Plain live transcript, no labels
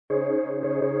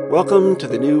Welcome to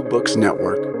the New Books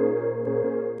Network.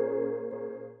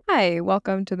 Hi,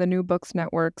 welcome to the New Books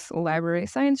Network's Library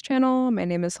Science channel. My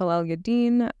name is Halal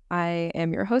Yadin. I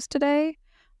am your host today,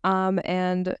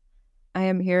 and I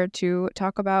am here to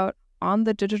talk about On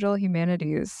the Digital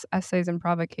Humanities, Essays and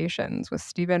Provocations with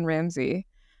Stephen Ramsay.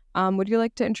 Would you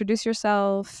like to introduce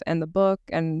yourself and the book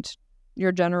and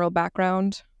your general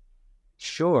background?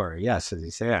 Sure. Yes, as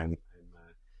you say, I'm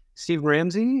Steve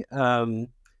Ramsay.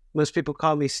 Most people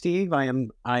call me Steve. I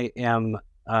am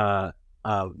an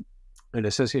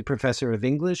associate professor of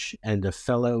English and a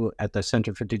fellow at the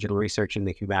Center for Digital Research in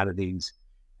the Humanities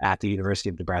at the University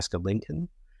of Nebraska-Lincoln.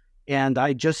 And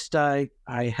I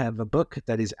have a book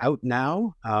that is out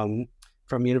now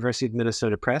from University of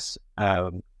Minnesota Press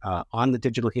on the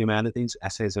Digital Humanities,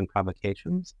 Essays and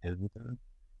Provocations,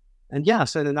 and yeah,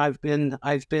 so then I've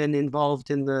been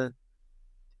involved in the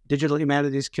digital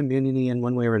humanities community in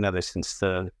one way or another since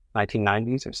the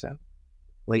 1990s or so,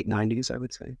 late 90s, I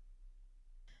would say.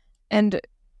 And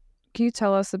can you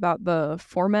tell us about the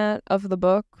format of the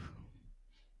book?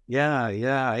 Yeah.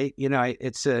 It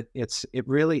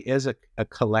really is a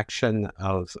collection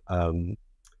of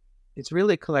it's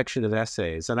really a collection of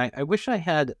essays, and I wish I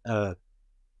had a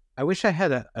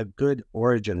good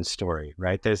origin story,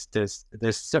 right? There's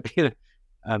some, you're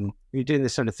doing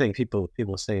this sort of thing.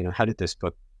 People say, how did this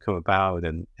book come about?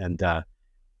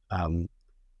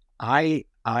 I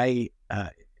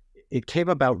it came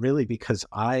about really because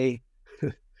I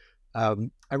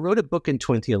wrote a book in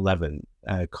 2011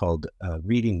 called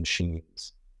Reading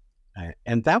Machines,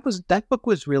 and that book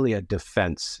was really a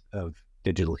defense of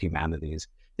digital humanities.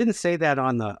 Didn't say that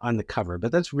on the cover,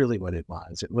 but that's really what it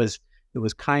was. It was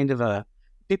kind of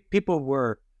people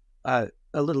were a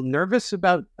little nervous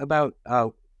about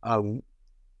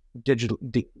digital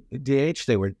DH.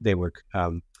 They were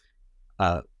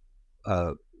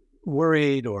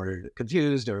worried or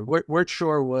confused or weren't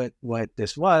sure what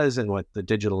this was and what the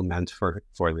digital meant for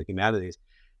the humanities.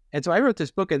 And so I wrote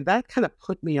this book, and that kind of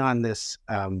put me on this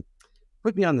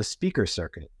put me on the speaker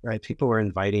circuit, right? People were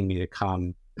inviting me to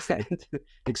come and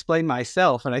explain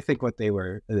myself, and I think what they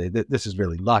were, this is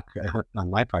really luck on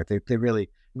my part. They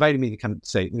really invited me to come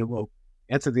say, well,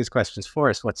 answer these questions for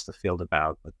us. What's the field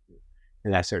about,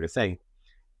 and that sort of thing.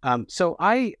 So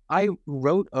I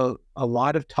wrote a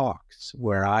lot of talks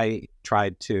where I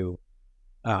tried to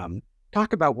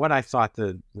talk about what I thought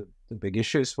the big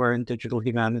issues were in digital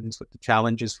humanities, what the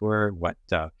challenges were, what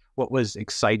was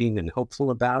exciting and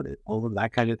hopeful about it, all of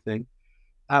that kind of thing.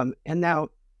 And now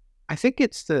I think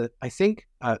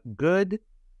good,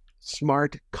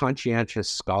 smart, conscientious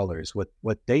scholars,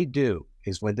 what they do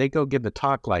is when they go give a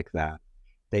talk like that,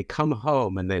 they come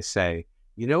home and they say,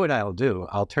 you know what I'll do?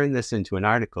 I'll turn this into an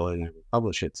article and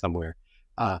publish it somewhere.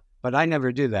 But I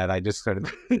never do that. I just sort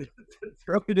of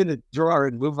throw it in a drawer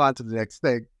and move on to the next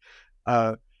thing.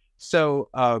 So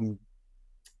for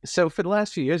the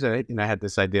last few years, I had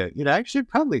this idea, I should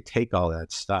probably take all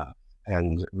that stuff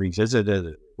and revisit it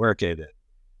and work it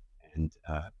and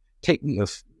take,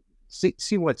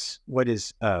 see what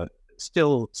is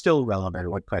still relevant,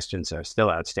 what questions are still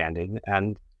outstanding,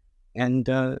 and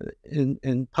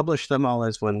publish them all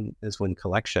as one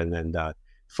collection. And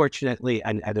fortunately,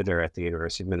 an editor at the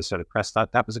University of Minnesota Press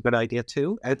thought that was a good idea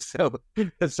too, and so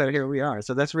here we are.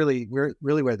 So that's really where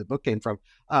the book came from.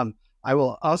 I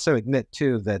will also admit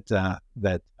too that the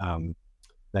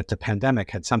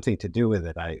pandemic had something to do with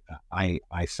it. I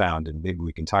found, and maybe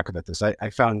we can talk about this. I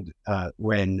found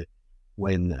when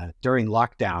during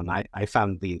lockdown, I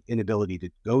found the inability to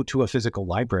go to a physical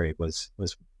library was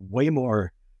way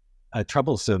more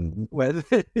troublesome than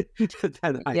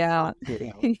I Yeah. thought,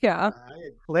 Yeah. I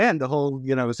had planned the whole,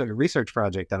 sort of research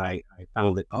project, and I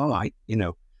found that, I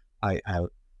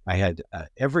had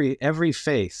every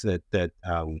faith that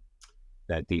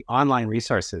the online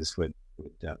resources would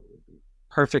be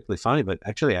perfectly fine, but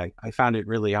actually I found it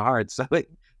really hard. So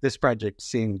this project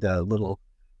seemed a little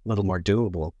more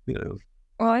doable,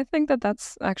 Well, I think that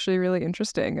that's actually really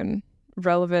interesting and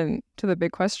relevant to the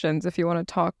big questions. If you want to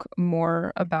talk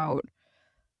more about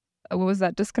what was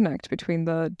that disconnect between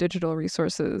the digital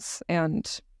resources and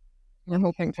you're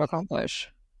hoping to accomplish?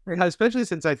 Especially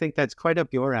since I think that's quite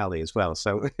up your alley as well.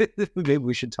 So maybe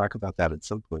we should talk about that at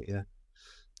some point. Yeah.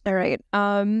 All right.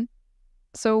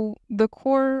 So the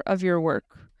core of your work,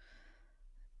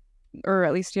 or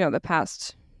at least, the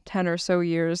past 10 or so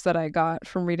years that I got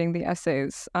from reading the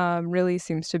essays, really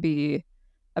seems to be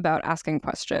about asking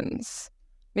questions.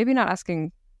 Maybe not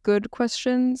asking good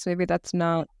questions. Maybe that's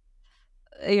not,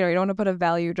 you don't want to put a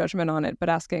value judgment on it, but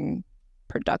asking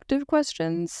productive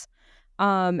questions.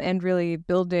 and really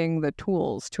building the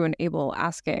tools to enable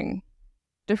asking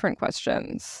different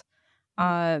questions.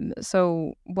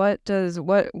 So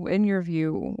in your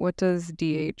view, what does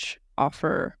DH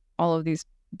offer all of these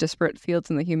disparate fields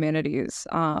in the humanities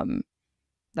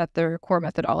that their core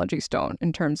methodologies don't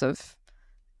in terms of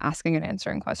asking and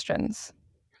answering questions?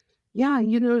 Yeah,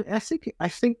 I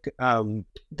think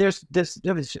there's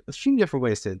a few different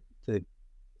ways to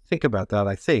think about that.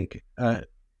 I think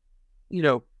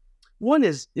one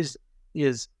is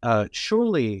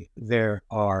surely there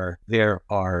are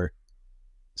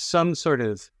some sort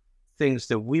of things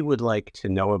that we would like to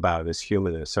know about as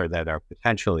humanists, or that are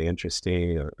potentially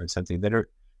interesting, or something that are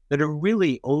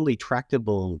really only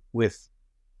tractable with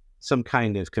some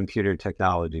kind of computer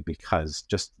technology, because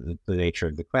just the nature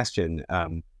of the question.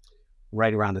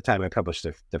 Right around the time I published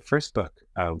the first book,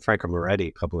 Franco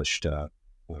Moretti published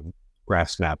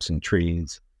Graphs, Maps, and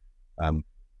Trees, a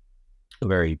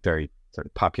very, very sort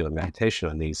of popular meditation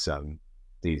on these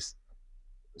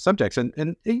subjects.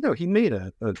 And he made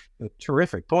a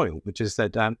terrific point, which is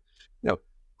that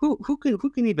who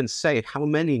can even say how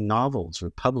many novels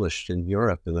were published in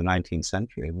Europe in the 19th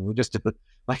century? I mean, we just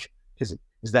like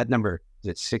is that number, is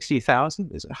it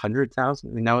 60,000? Is it 100,000?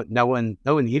 I mean, no one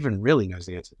even really knows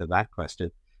the answer to that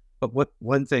question. But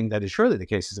one thing that is surely the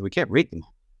case is that we can't read them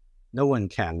all. No one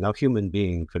can. No human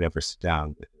being could ever sit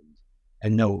down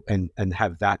and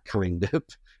have that kind of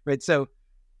right. So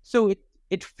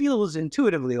it feels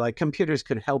intuitively like computers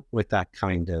could help with that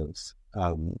kind of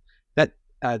that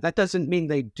doesn't mean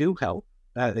they do help.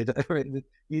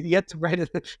 Yet to write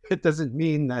it, it doesn't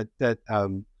mean that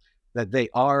they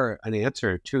are an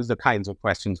answer to the kinds of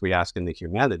questions we ask in the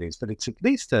humanities, but it's at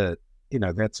least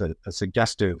that's a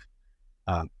suggestive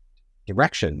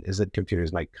direction, is that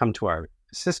computers might come to our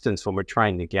assistance when we're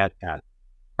trying to get at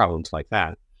problems like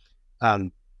that.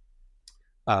 But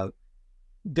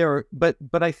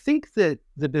I think that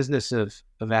the business of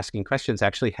asking questions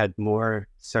actually had more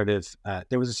sort of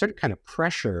there was a certain kind of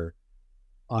pressure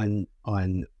on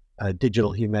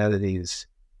digital humanities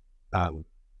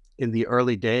in the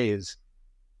early days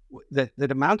that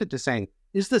amounted to saying,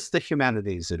 is this the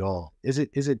humanities at all? Is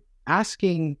it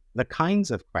asking the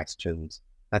kinds of questions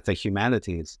that the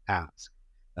humanities ask?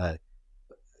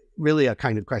 Really a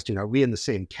kind of question, are we in the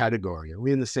same category? Are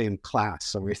we in the same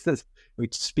class? Are we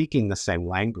speaking the same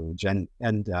language? And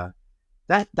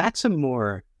that's a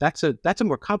more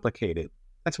complicated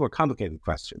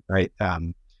question, right?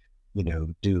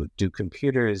 Do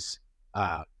computers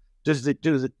does the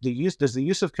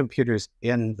use of computers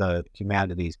in the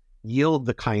humanities yield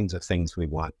the kinds of things we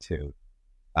want to?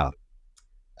 I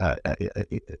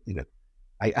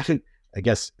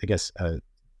guess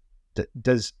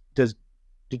does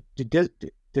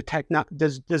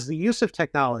the use of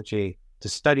technology to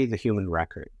study the human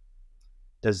record,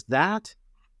 does that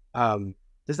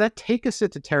take us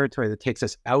into territory that takes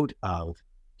us out of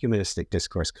humanistic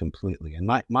discourse completely? And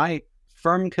my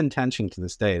firm contention to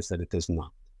this day is that it does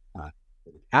not.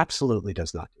 It absolutely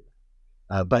does not do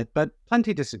that. But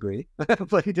plenty disagree.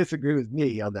 Plenty disagree with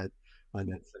me on that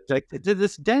subject to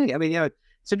this day. I mean,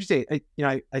 it's interesting.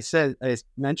 I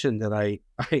mentioned that I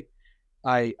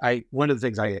one of the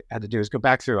things I had to do is go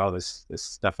back through all this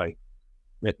stuff I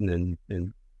written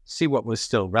and see what was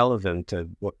still relevant to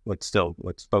what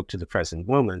spoke to the present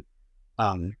moment.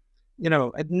 I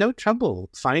had no trouble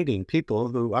finding people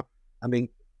who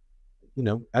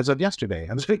as of yesterday,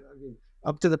 I was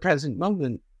up to the present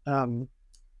moment,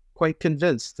 quite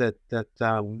convinced that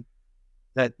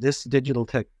this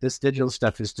digital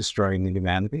stuff is destroying the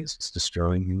humanities. It's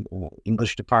destroying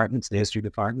English departments, the history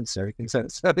departments, everything. So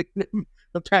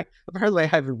apparently I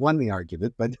haven't won the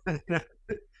argument, but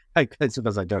I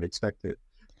suppose I don't expect it.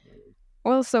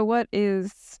 Well, so what are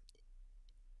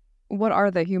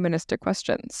the humanistic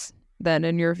questions then,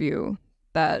 in your view,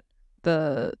 that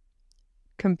the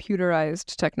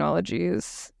computerized technology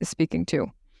is speaking to?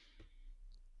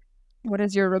 What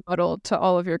is your rebuttal to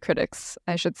all of your critics,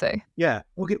 I should say? Yeah.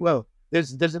 Okay. Well,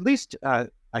 there's at least I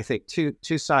think two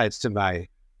sides to my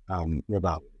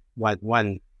rebuttal.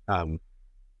 One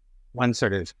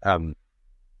sort of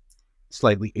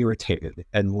slightly irritated,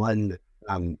 and one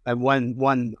I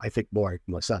think more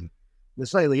son. The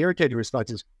slightly irritated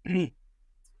response is, do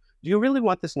you really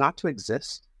want this not to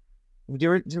exist?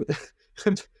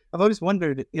 I've always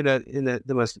wondered, in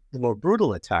the more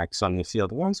brutal attacks on the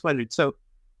field, I've always wondered, so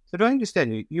do I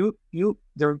understand you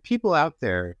there are people out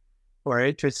there who are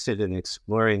interested in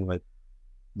exploring what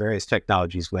various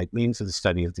technologies might mean for the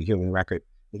study of the human record,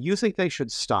 but you think they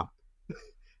should stop?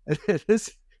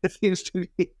 This seems to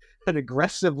be an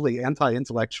aggressively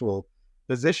anti-intellectual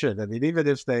position. I mean, even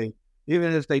if they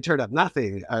even if they turn up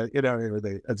nothing, or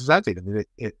it's nothing. I mean,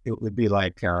 it would be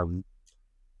like in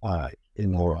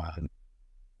moron.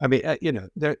 I mean,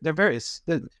 there are various.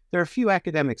 There are a few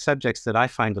academic subjects that I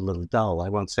find a little dull. I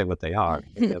won't say what they are.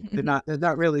 They're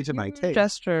not really to my taste.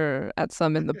 Gesture at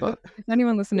some in the book. If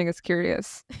anyone listening is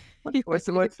curious,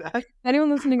 What's that? If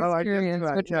anyone listening is I curious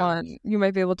guess, which yeah. one, you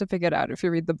might be able to pick it out if you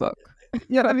read the book.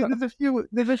 Yeah, I mean,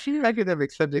 there's a few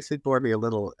academic subjects that bore me a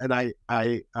little, and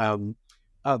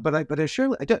but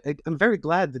I'm very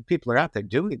glad that people are out there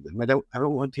doing them. I don't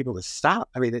want people to stop.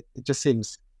 I mean, it just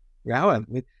seems, I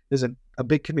mean, there's a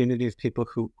big community of people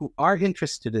who are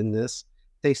interested in this.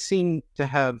 They seem to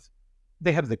have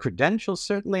the credentials,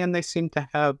 certainly, and they seem to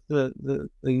have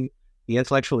the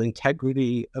intellectual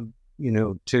integrity of,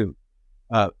 to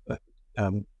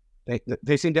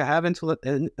they seem to have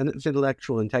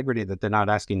intellectual integrity, that they're not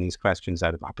asking these questions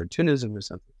out of opportunism or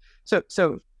something. So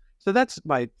that's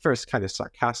my first kind of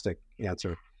sarcastic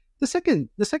answer. The second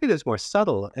is more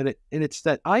subtle, and it's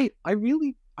that I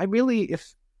really,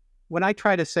 if when I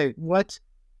try to say what,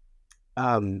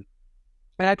 and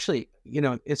actually,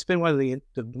 it's been one of the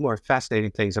more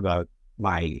fascinating things about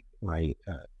my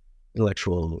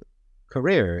intellectual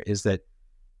career is that,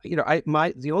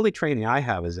 the only training I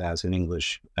have is as an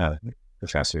English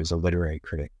professor, as a literary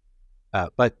critic,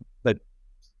 but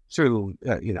through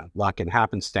luck and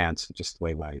happenstance, just the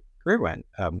way my career went,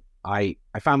 I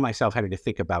found myself having to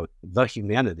think about the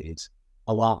humanities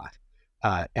a lot,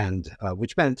 and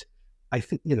which meant I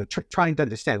think trying to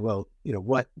understand, well,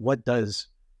 what do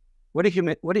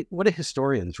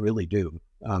historians really do?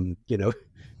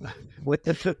 What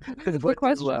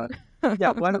question?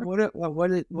 Yeah,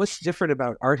 what's different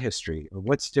about art history, or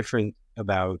what's different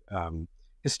about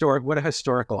what do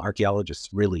historical archaeologists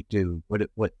really do?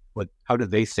 How do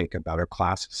they think about, or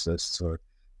classicists, or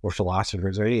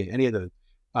philosophers, or any of the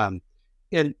and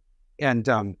then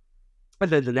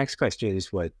the next question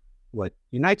is what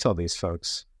unites all these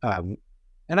folks, and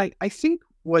I think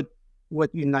what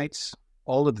unites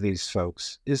all of these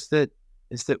folks is that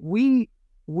we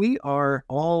are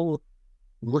all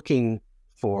looking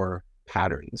for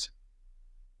patterns.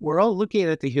 We're all looking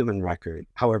at the human record,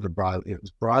 however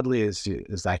broadly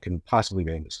as I can possibly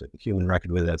be understood. The human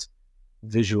record, whether that's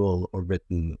visual or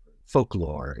written,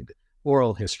 folklore,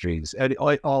 oral histories, and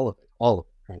all of it.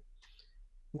 Right?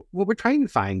 What we're trying to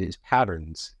find is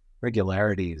patterns,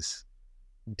 regularities,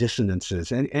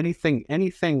 dissonances, and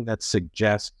anything that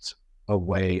suggests a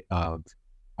way of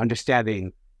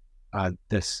understanding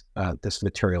this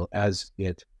material as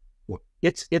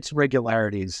its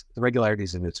regularities, the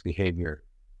regularities in its behavior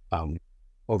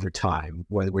over time,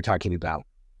 whether we're talking about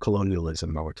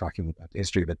colonialism, or we're talking about the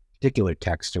history of a particular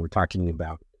text, or we're talking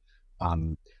about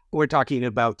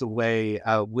the way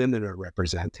women are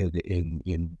represented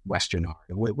in Western art,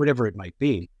 or whatever it might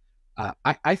be.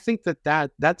 I think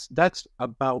that's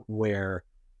about where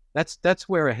that's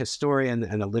where a historian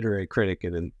and a literary critic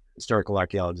and a historical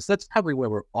archaeologist, that's probably where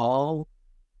we're all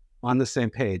on the same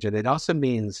page. And it also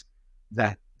means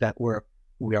that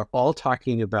we are all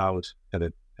talking about at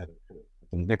the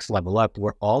next level up,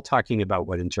 we're all talking about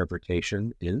what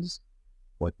interpretation is,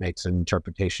 what makes an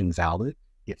interpretation valid,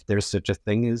 if there's such a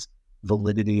thing as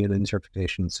validity in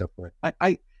interpretation, and so forth.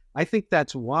 I think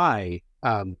that's why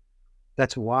at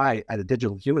a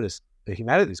digital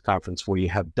humanities conference, where you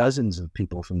have dozens of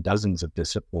people from dozens of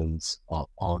disciplines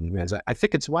all in humanities, I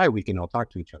think it's why we can all talk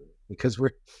to each other, because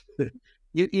we're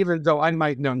even though I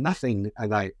might know nothing,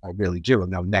 and I really do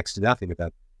know next to nothing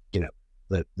about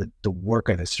the work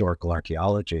of historical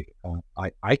archaeology,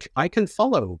 I can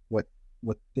follow what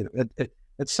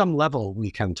at some level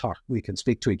we can talk, we can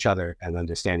speak to each other and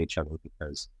understand each other,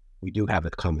 because we do have a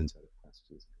common set of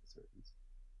questions and concerns.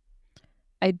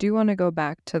 I do want to go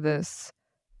back to this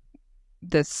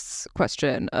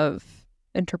question of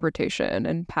interpretation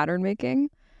and pattern making,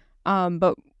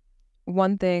 but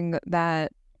one thing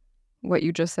that what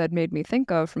you just said made me think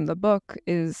of from the book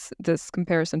is this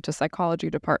comparison to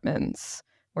psychology departments,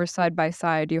 where side by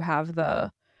side you have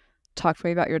the talk to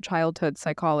me about your childhood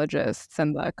psychologists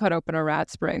and the cut open a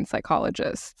rat's brain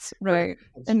psychologists, right?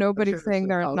 And nobody's saying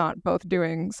they're not both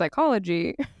doing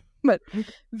psychology, but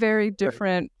very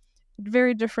different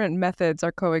methods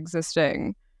are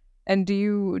coexisting. And do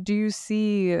you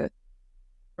see, or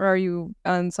are you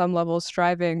on some level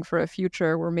striving for a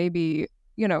future where maybe,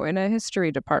 in a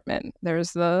history department,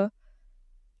 there's the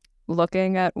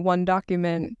looking at one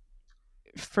document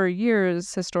for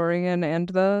years historian and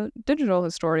the digital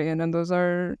historian, and those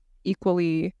are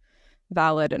equally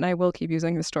valid, and I will keep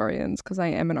using historians because I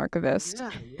am an archivist.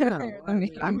 Yeah. I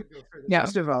would go further. Yeah.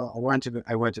 First of all, I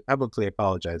want to publicly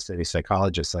apologize to any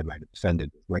psychologists I might have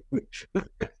offended.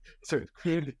 Sort of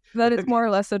crude. That is more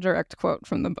or less a direct quote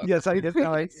from the book. Yes, it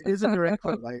is a direct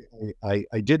quote.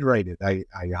 I did write it. I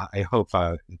hope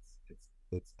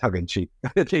it's tongue in cheek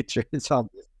nature. It's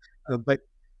obvious, but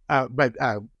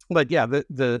yeah,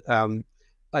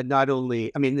 not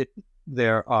only, I mean,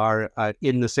 there are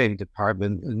in the same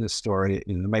department in the story,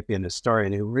 there might be an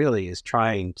historian who really is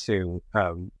trying to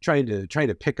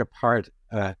pick apart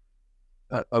a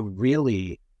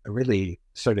really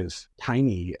sort of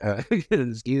tiny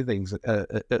scheme things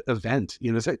event,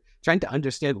 so trying to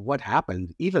understand what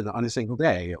happened even on a single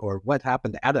day, or what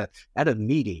happened at a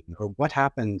meeting, or what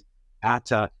happened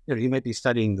at you might be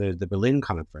studying the Berlin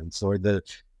Conference or the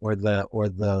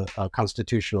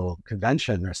Constitutional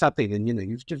Convention or something, and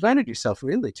you've devoted yourself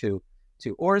really to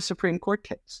or a Supreme Court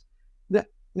case. There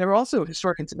are also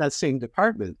historians in that same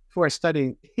department who are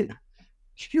studying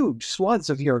huge swaths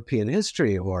of European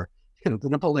history, or the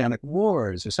Napoleonic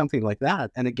Wars or something like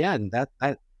that. And again, that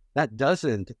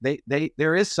doesn't,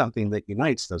 there is something that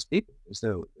unites those people.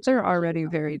 So there are already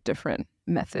very different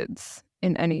methods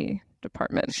in any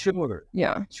department. Sure.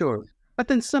 Yeah. Sure. But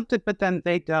then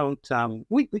they don't,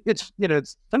 it's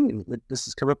something that this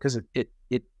has come up because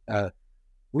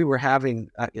we were having,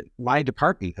 my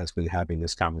department has been having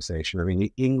this conversation. I mean,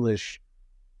 English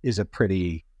is a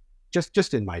pretty,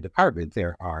 just in my department,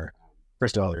 there are,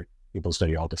 first of all, people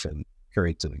study all different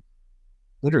periods of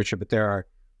literature, but there are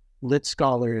lit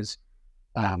scholars,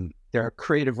 there are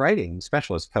creative writing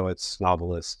specialists, poets,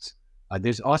 novelists.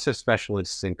 There's also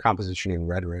specialists in composition and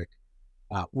rhetoric.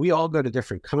 We all go to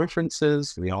different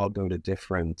conferences. We all go to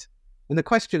different, and the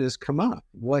question has come up: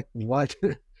 what unites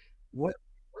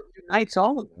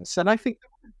all of us? And I think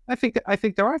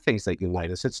there are things that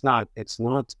unite us.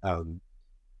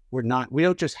 We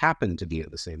don't just happen to be in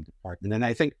the same department. And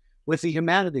I think with the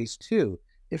humanities too,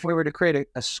 if we were to create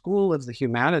a school of the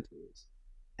humanities,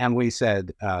 and we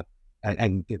said,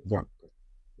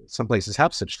 some places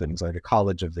have such things like a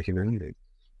college of the humanities.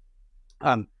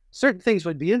 Certain things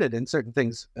would be in it, and certain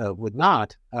things would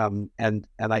not. And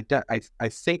I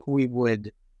think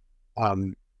we'd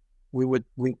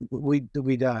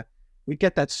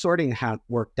get that sorting hat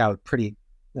worked out pretty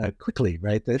quickly,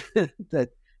 right? That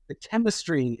the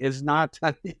chemistry is not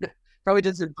probably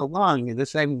doesn't belong in the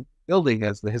same building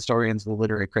as the historians, the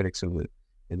literary critics, and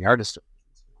the artists.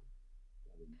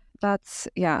 That's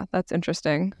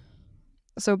interesting.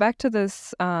 So back to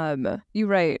this, you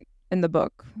write in the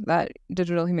book that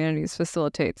digital humanities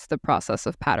facilitates the process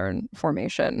of pattern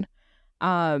formation.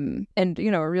 And,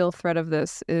 a real thread of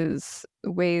this is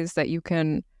ways that you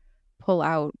can pull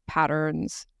out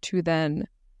patterns to then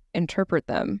interpret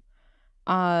them.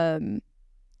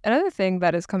 Another thing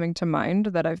that is coming to mind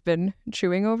that I've been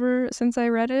chewing over since I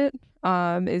read it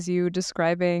is you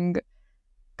describing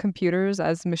computers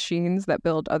as machines that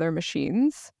build other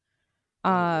machines,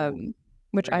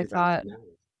 which I thought...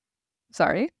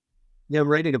 Sorry? Yeah, I'm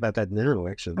writing about that now,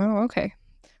 actually. Oh, okay.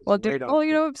 Well,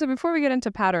 so before we get into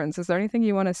patterns, is there anything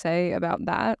you want to say about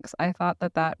that? Because I thought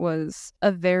that was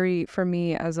a very, for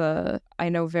me I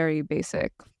know very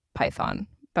basic Python.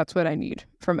 That's what I need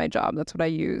for my job. That's what I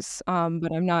use.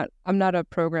 But I'm not a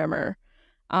programmer.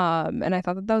 And I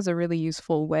thought that was a really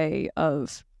useful way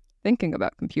of thinking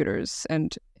about computers.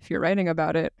 And if you're writing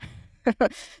about it,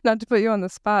 not to put you on the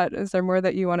spot, is there more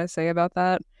that you want to say about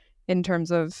that in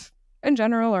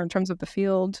general, or in terms of the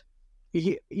field?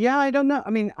 Yeah, I don't know. I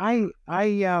mean, I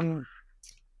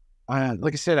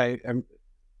like I said,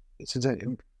 since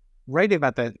I'm writing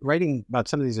about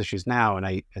some of these issues now,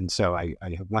 and so I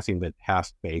have nothing but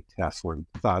half-baked, half-formed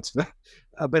thoughts.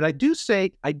 But I do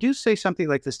say something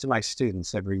like this to my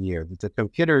students every year, that the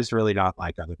computer is really not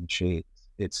like other machines.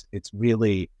 It's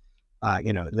really,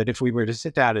 that if we were to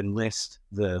sit down and list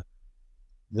the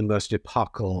most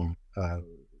epochal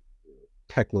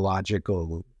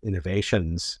technological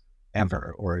innovations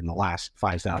ever, or in the last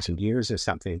 5,000 years or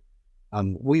something,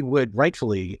 we would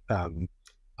rightfully, I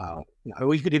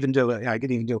could even do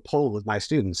a poll with my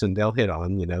students, and they'll hit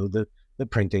on, the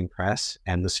printing press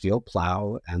and the steel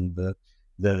plow and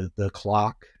the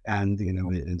clock and,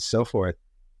 and so forth.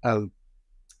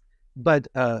 But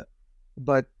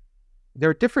there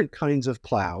are different kinds of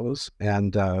plows,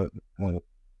 and there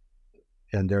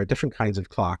are different kinds of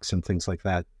clocks and things like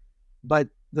that. But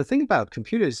the thing about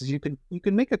computers is you can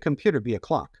make a computer be a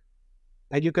clock,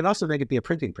 and you can also make it be a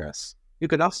printing press. You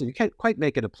can't quite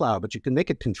make it a plow, but you can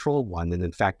make it control one. And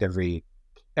in fact, every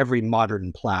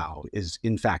modern plow is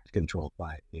in fact controlled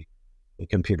by a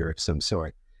computer of some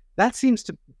sort. That seems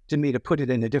to to me to put it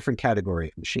in a different category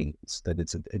of machines, that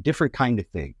it's a different kind of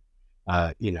thing.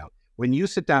 When you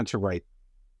sit down to write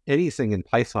anything in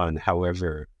Python,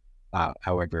 however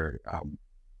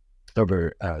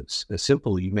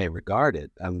simple you may regard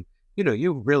it,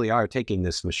 you really are taking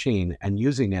this machine and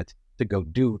using it to go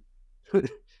do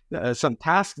some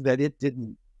task that it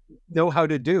didn't know how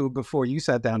to do before you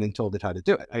sat down and told it how to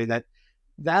do it. I mean,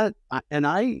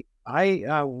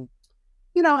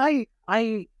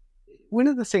 one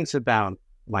of the things about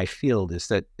my field is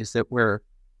that we're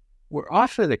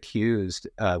often accused,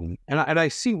 and I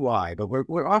see why, but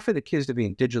we're often accused of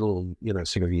being digital,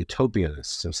 sort of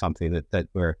utopianists or something, that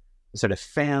we're sort of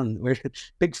we're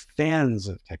big fans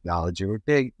of technology. We're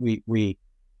big,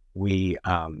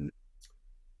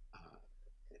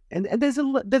 and there's a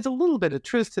little bit of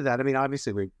truth to that. I mean,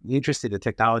 obviously we're interested in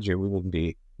technology, or we wouldn't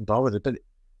be involved with it,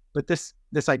 but this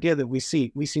idea that we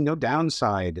see no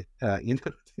downside,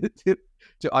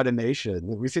 to automation.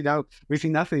 We see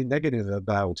nothing negative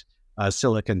about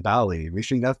Silicon Valley. We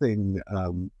see nothing.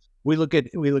 We look at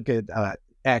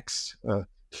X,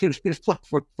 this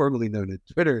platform formerly known as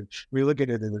Twitter. We look at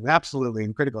it as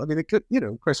absolutely critical. I mean, it could,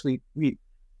 of course,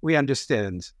 we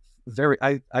understand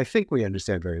I think we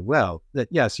understand very well that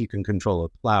yes, you can control a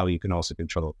plow. You can also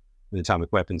control an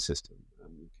atomic weapon system,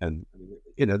 and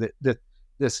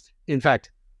this, in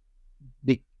fact,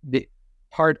 the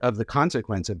part of the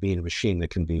consequence of being a machine that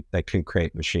can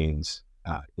create machines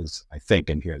is, I think,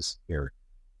 and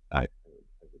I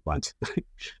want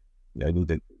I need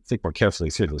to think more carefully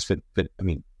through this, but I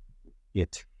mean,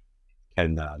 it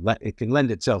can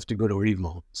lend itself to good or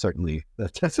evil. Certainly,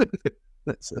 that's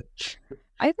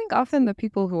I think often the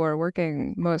people who are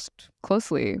working most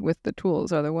closely with the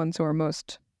tools are the ones who are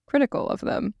most critical of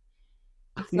them.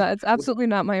 It's absolutely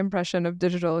not my impression of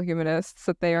digital humanists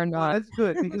that they are not. That's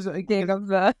good, because thinking of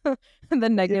the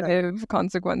negative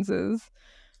consequences.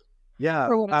 Yeah,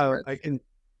 I can.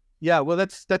 Yeah, well,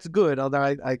 that's good. Although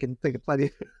I can think of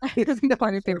plenty.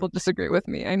 Plenty of people disagree with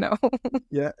me. I know.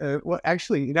 Yeah. Well,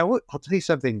 actually, I'll tell you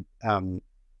something.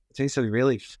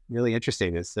 Really, really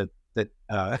interesting is that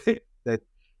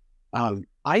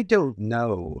I don't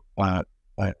know, or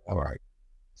I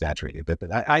exaggerated a bit,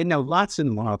 but I know lots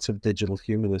and lots of digital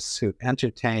humanists who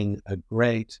entertain a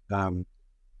great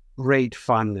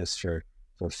fondness for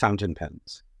fountain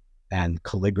pens and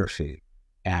calligraphy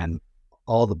and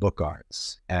all the book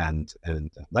arts and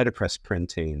letterpress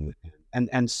printing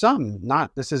and some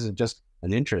not. This isn't just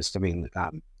an interest. I mean,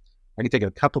 I can think of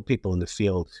a couple people in the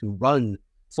field who run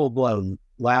full-blown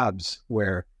labs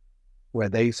where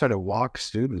they sort of walk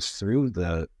students through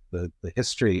the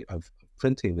history of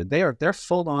printing, and they're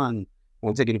full on.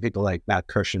 I'm thinking of people like Matt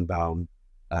Kirschenbaum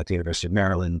at the University of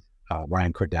Maryland,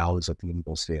 Ryan Cordell is at the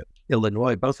University of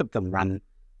Illinois. Both of them run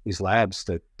these labs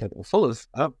that are full of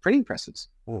printing presses,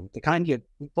 the kind you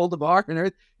pull the bar and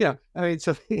everything. I mean,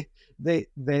 so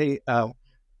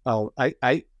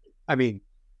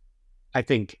I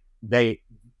think they're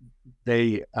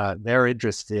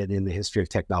interested in the history of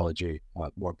technology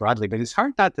more broadly, but it's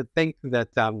hard not to think that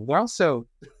we're also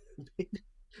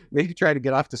maybe trying to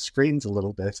get off the screens a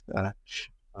little bit.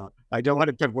 I don't want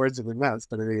to put words in their mouths,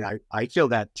 but I mean, I feel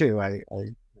that too. I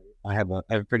have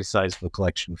a pretty sizable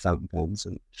collection of fountain pens,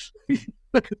 and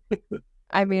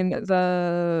I mean,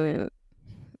 the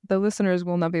listeners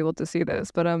will not be able to see this,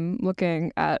 but I'm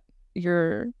looking at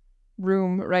your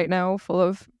room right now full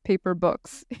of paper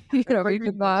books. Even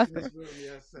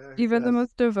the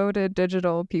most devoted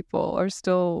digital people are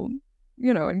still,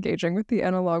 engaging with the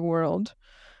analog world.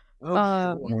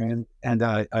 And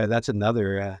that's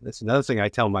another thing I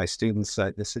tell my students.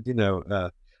 I said,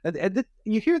 and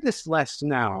you hear this less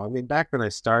now. I mean, back when I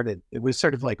started, it was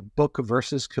sort of like book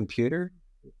versus computer.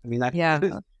 I mean, that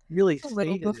really a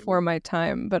little before my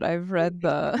time, but I've read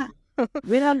the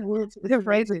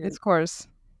discourse.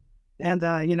 And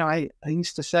I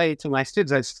used to say to my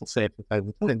students, I still say it from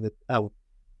time to time,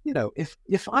 that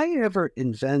if I ever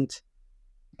invent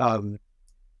a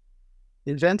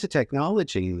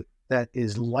technology that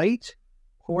is light,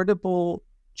 portable,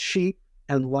 cheap,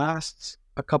 and lasts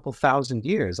a couple thousand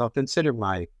years, I'll consider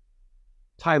my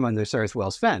time on this earth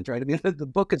well spent, right? I mean,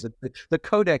 the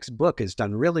Codex book is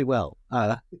done really well.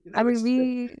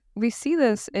 We see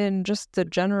this in just the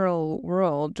general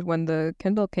world. When the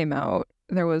Kindle came out,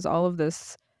 there was all of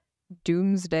this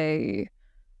doomsday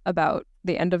about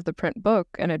the end of the print book,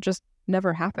 and it just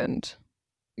never happened.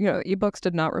 Ebooks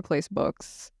did not replace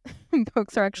books.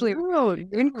 Books are actually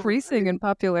increasing in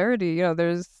popularity.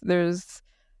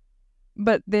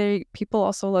 But people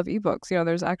also love ebooks.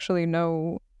 There's actually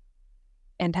no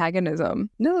antagonism.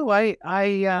 No,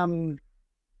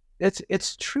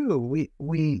 it's true.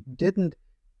 We didn't,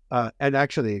 and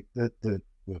actually the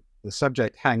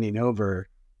subject hanging over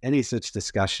any such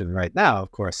discussion right now, of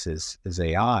course, is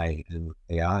AI, and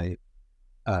AI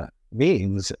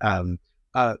means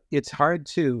it's hard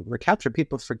to recapture.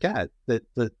 People forget that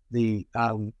the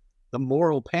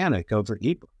moral panic over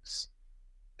ebooks,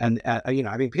 and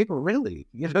I mean, people really,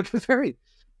 very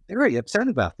very upset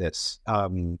about this,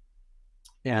 they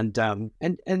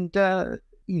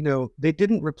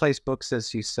didn't replace books,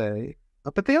 as you say,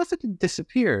 but they also didn't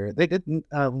disappear. They didn't.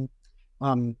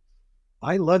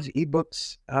 I love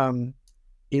ebooks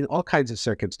in all kinds of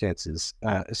circumstances,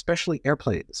 especially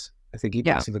airplanes. I think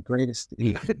ebooks are the greatest.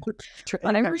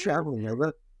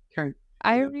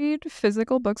 I read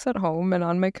physical books at home, and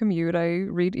on my commute, I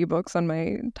read ebooks on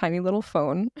my tiny little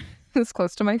phone, as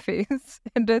close to my face.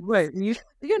 And it's right.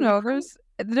 There's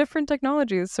different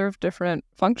technologies serve different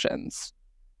functions.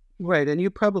 Right, and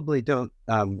you probably don't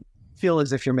feel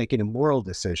as if you're making a moral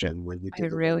decision when you do. I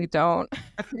really don't.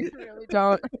 I really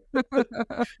don't.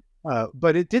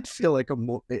 But it did feel like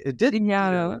it did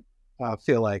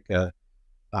feel like a.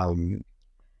 Well,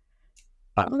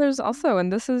 there's also,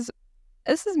 and this is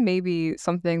maybe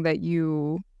something that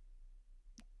you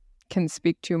can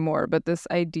speak to more, but this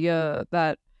idea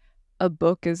that a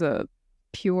book is a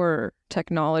pure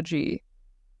technology,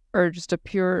 or just a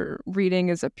pure reading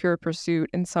is a pure pursuit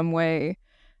in some way,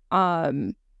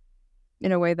 in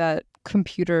a way that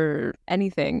computer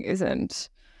anything isn't.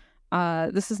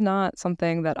 This is not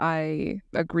something that I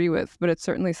agree with, but it's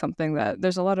certainly something that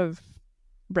there's a lot of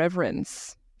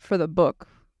reverence for the book,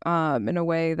 in a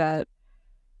way that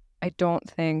I don't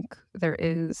think there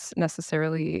is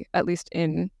necessarily, at least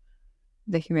in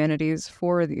the humanities,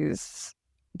 for these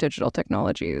digital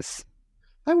technologies.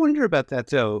 I wonder about that,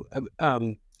 though.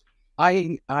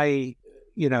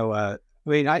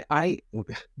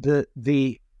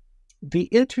 The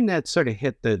internet sort of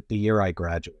hit the year I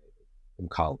graduated from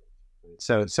college.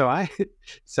 So I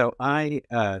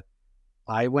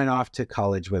went off to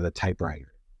college with a typewriter,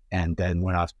 and then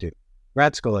went off to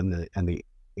grad school, and the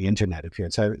internet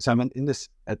appeared. So I'm in this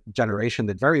generation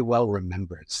that very well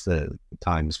remembers the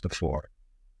times before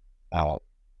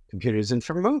computers. And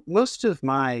for most of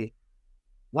my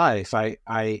life, I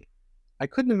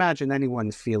couldn't imagine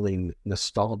anyone feeling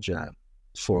nostalgia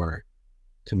for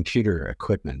computer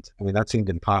equipment. I mean, that seemed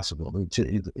impossible. It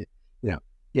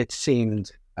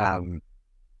seemed,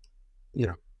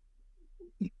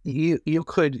 you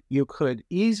could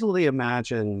easily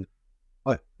imagine.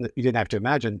 You didn't have to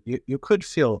imagine. You could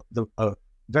feel a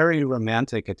very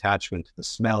romantic attachment to the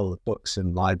smell of books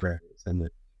in libraries, I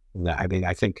mean,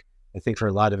 I think for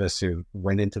a lot of us who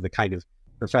went into the kind of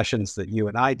professions that you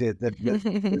and I did, yes.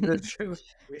 Yeah,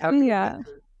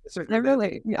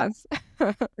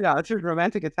 it's a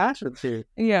romantic attachment to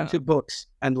books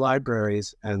and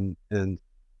libraries and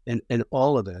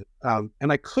all of it.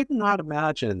 And I could not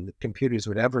imagine that computers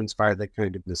would ever inspire that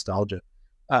kind of nostalgia.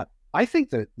 I think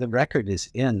that the record is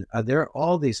in. There are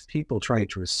all these people trying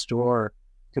to restore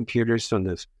computers from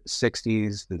the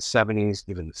 60s, the 70s,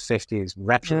 even the 50s,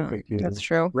 retro computers. That's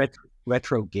true.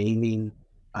 Retro gaming,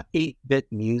 8-bit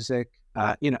music.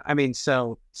 I mean,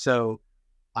 so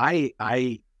I've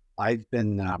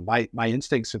been my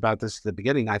instincts about this at the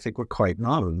beginning, I think, were quite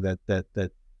wrong.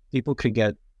 That people could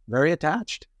get very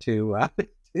attached to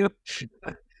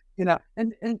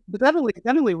but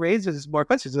that only raises more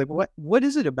questions. Like, what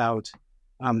is it about?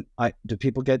 Do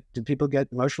people get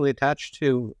emotionally attached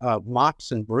to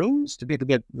mops and brooms? Do people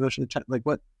get emotionally attached? Like,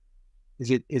 what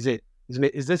is it? Is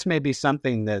this maybe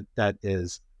something that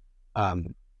is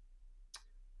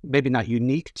maybe not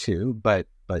unique to, but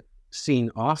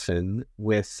seen often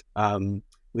with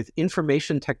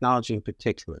information technology in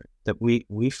particular, that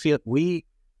we feel we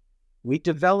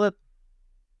develop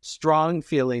strong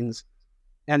feelings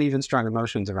and even strong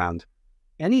emotions around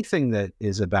anything that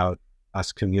is about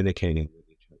us communicating with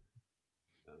each other.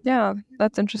 Yeah,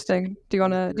 that's interesting. Do you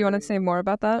want to say more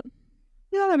about that?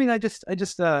 Yeah, I mean, I guess I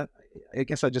just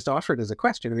offered as a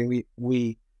question. I mean,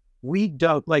 we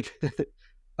don't like.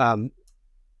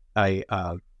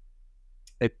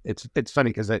 It's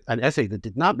funny because an essay that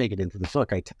did not make it into the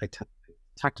book, I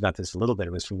talked about this a little bit.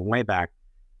 It was from way back.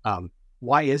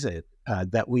 Why is it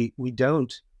that we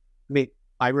don't? I mean,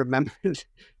 I remember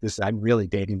this. I'm really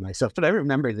dating myself, but I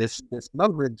remember this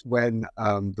moment when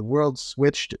the world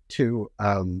switched to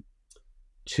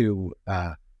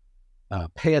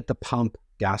pay at the pump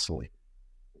gasoline.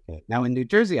 Okay. Now in New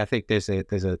Jersey, I think there's a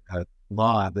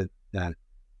law that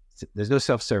there's no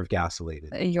self-serve gasoline.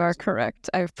 You are correct.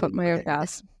 I've put my own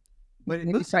gas. But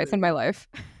maybe twice in my life.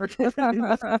 most of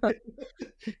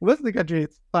the country,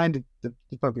 it's fine to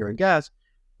pump your own gas,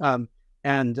 and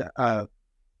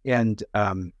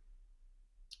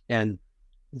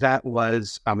that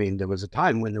was, I mean, there was a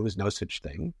time when there was no such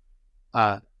thing,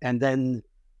 and then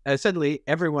suddenly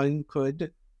everyone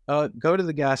could go to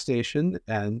the gas station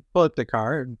and pull up the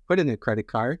car and put in a credit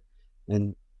card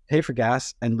and pay for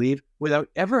gas and leave without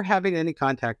ever having any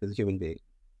contact with a human being.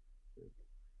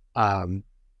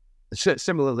 So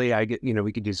similarly,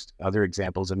 we could use other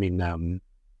examples. I mean,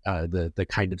 the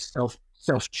kind of self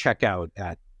checkout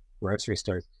at grocery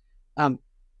stores. Now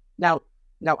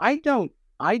I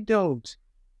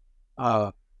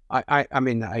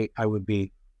mean, I would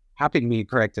be happy to be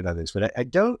corrected on this, but I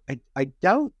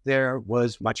doubt there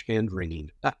was much hand wringing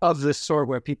of this sort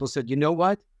where people said, you know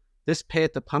what, this pay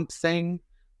at the pump thing,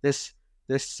 this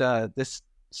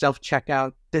self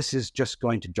checkout, this is just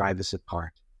going to drive us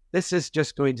apart. This is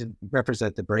just going to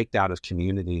represent the breakdown of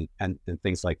community and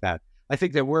things like that. I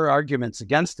think there were arguments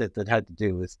against it that had to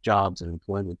do with jobs and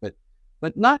employment, but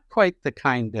not quite the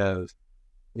kind of,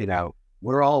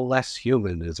 we're all less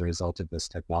human as a result of this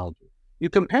technology. You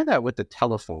compare that with the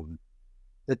telephone.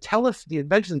 The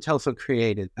invention of the telephone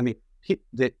created, I mean, you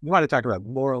want to talk about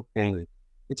moral pain.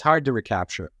 It's hard to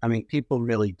recapture. I mean, people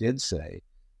really did say,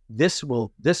 this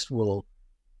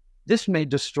may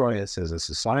destroy us as a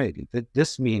society. That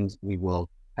this means we will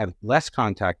have less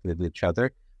contact with each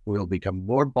other. We will become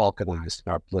more balkanized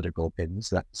in our political opinions.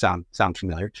 That sound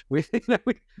familiar? Right? I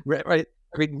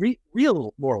mean,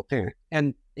 real moral pain.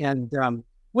 And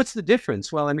what's the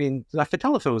difference? Well, I mean, the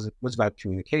telephone was about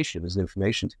communication, it was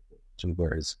information technology,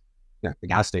 whereas the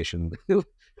gas station. I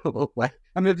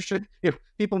mean, sure,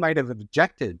 people might have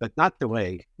objected, but not the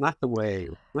way.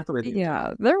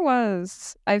 Yeah,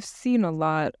 I've seen a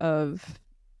lot of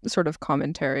sort of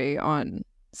commentary on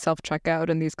self-checkout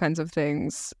and these kinds of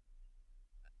things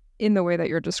in the way that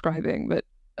you're describing, but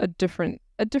a different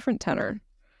tenor.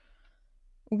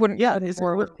 It's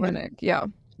more clinic. Yeah.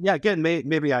 Yeah. Again,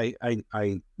 maybe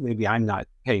I'm not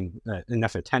paying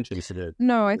enough attention to the.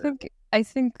 No, I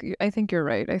think you're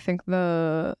right. I think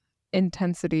the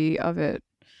intensity of it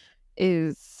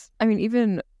is, I mean,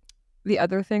 even the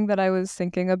other thing that I was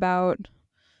thinking about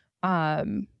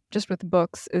just with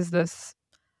books is this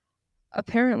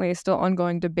apparently still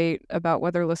ongoing debate about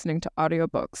whether listening to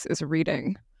audiobooks is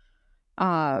reading,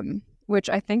 which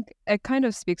I think it kind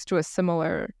of speaks to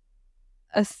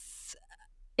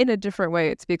in a different way,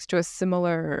 it speaks to a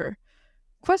similar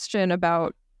question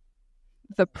about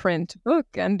the print book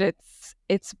and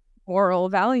its moral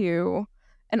value.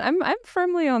 And I'm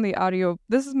firmly on the audio.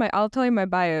 I'll tell you my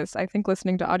bias. I think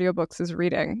listening to audiobooks is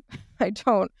reading.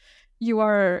 You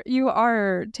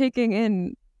are taking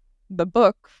in the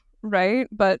book, right?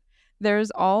 But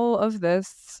there's all of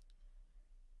this,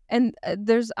 and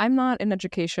I'm not in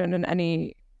education in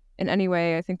any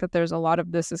way. I think that there's a lot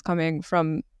of this is coming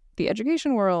from the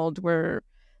education world. We're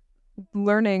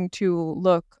learning to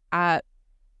look at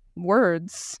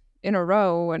words in a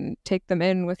row and take them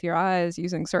in with your eyes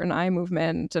using certain eye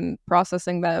movement and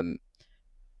processing them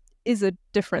is a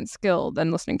different skill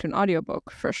than listening to an audiobook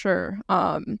for sure.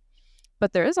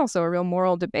 But there is also a real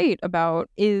moral debate about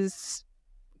does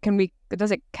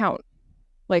it count?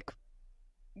 Like,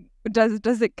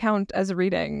 does it count as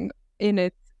reading in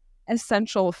its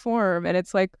essential form? And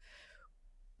it's like,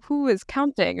 who is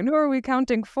counting and who are we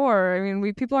counting for? I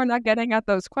mean, people are not getting at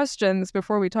those questions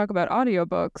before we talk about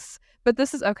audiobooks. But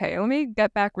this is okay. Let me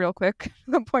get back real quick to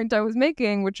the point I was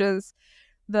making, which is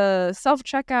the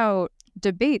self-checkout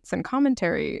debates and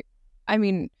commentary. I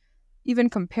mean, even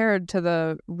compared to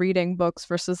the reading books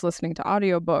versus listening to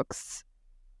audiobooks,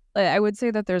 I would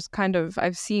say that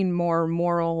I've seen more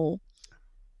moral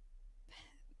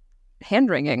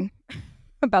hand-wringing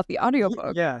about the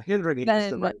audiobook. Yeah, hand-wringing than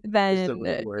is the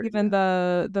right word, even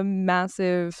the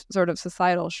massive sort of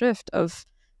societal shift of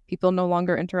people no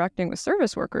longer interacting with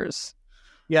service workers.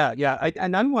 Yeah. I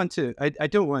don't want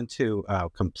to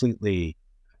completely.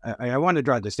 I want to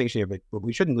draw a distinction here, but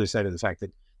we shouldn't lose sight of the fact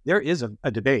that there is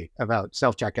a debate about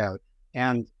self-checkout,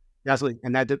 and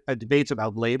that a debates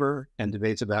about labor and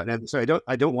debates about. And so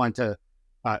I don't want to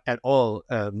at all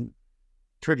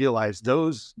trivialize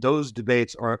those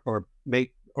debates or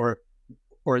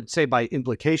say by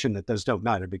implication that those don't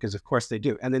matter, because of course they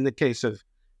do. And in the case of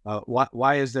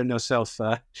why is there no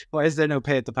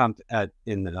pay at the pump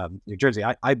in New Jersey?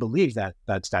 I believe that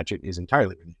statute is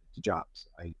entirely related to jobs.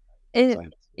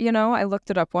 I looked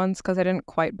it up once because I didn't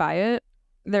quite buy it.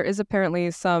 There is apparently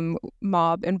some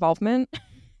mob involvement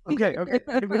Okay.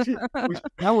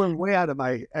 Now we're way out of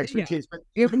my expertise. But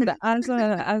Even as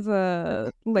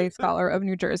a lay scholar of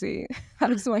New Jersey,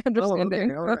 that is my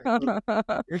understanding. All right.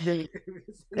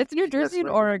 It's New Jersey and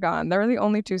Oregon. They're the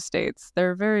only two states.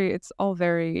 It's all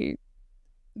very,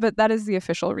 but that is the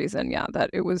official reason, that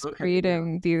it was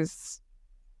creating these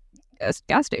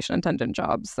gas station attendant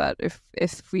jobs that if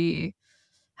we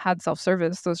had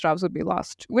self-service, those jobs would be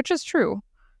lost, which is true.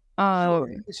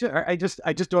 Sure. I just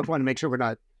don't want to make sure we're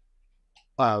not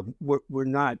we're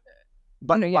not.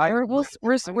 But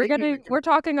we're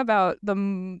talking about the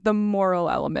moral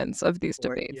elements of these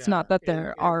debates, not that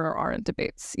there are or aren't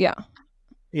debates. Yeah.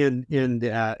 In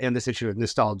this issue of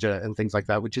nostalgia and things like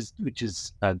that, which is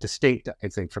distinct, I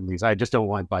think, from these. I just don't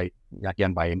want by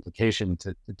implication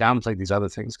to downplay these other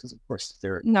things, because of course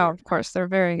they're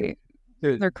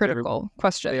critical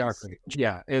questions. They are critical.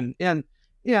 Yeah, and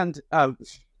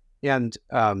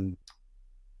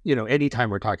anytime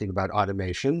we're talking about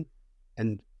automation,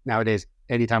 and nowadays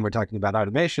anytime we're talking about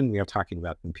automation, we are talking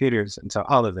about computers, and so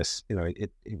all of this, it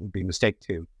would be a mistake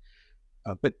to,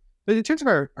 but in terms of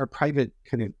our private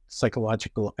kind of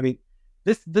psychological, I mean,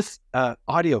 this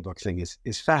audiobook thing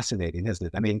is fascinating, isn't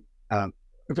it? I mean, I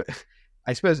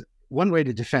suppose one way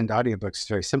to defend audiobooks is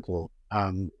very simple,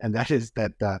 and that is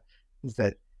that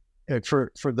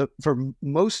for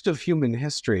most of human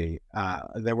history,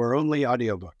 there were only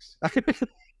audiobooks.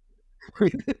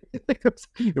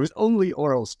 It was only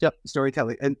oral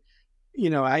storytelling, and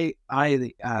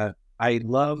I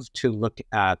love to look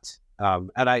at,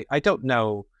 and I don't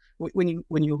know. When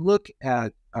you look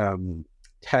at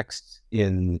texts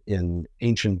in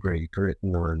ancient Greek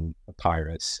written on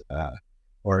papyrus,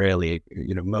 or really,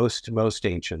 most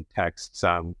ancient texts,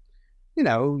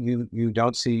 you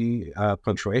don't see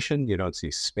punctuation, you don't see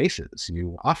spaces.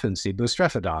 You often see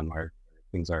boustrophodon, where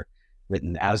things are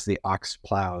written as the ox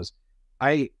plows.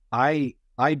 I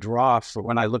draw for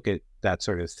when I look at that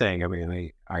sort of thing. I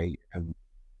mean, I am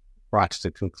brought to the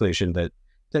conclusion that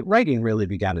writing really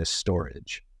began as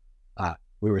storage.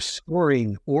 We were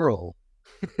storing oral,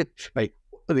 right?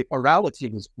 The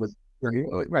orality was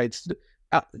right.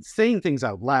 Saying things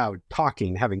out loud,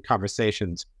 talking, having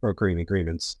conversations, brokering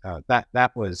agreements.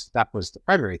 That was the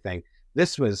primary thing.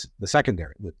 This was the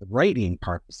secondary. The writing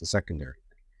part was the secondary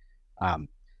thing.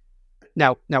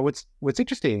 Now, what's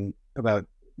interesting about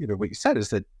what you said is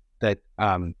that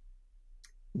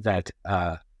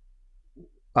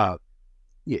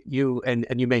you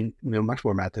may know much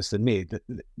more about this than me,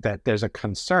 that there's a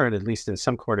concern, at least in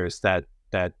some quarters, that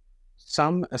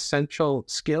some essential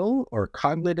skill or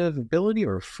cognitive ability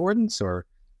or affordance or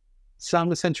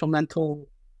some essential mental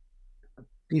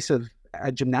piece of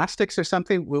gymnastics or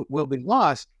something will be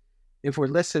lost if we're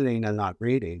listening and not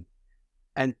reading.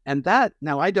 And that,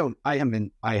 now I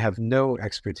have no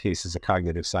expertise as a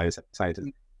cognitive scientist.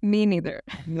 Me neither.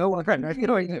 No one, right?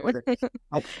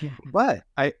 But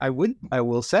I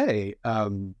will say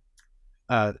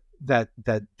that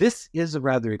this is a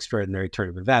rather extraordinary turn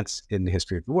of events in the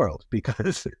history of the world,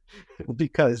 because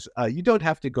you don't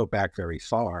have to go back very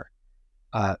far,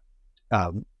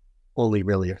 only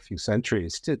really a few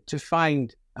centuries, to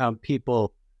find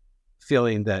people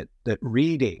feeling that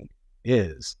reading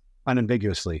is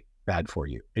unambiguously bad for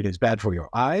you. It is bad for your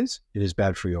eyes, it is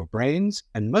bad for your brains,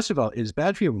 and most of all, it is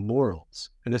bad for your morals.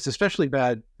 And it's especially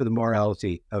bad for the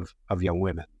morality of young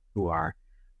women who are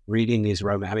reading these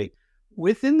romance. I mean,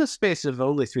 within the space of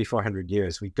only 300-400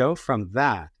 years, we go from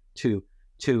that to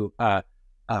one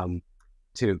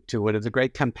of the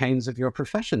great campaigns of your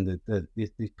profession, the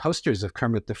posters of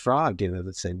Kermit the Frog,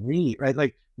 that say read, right?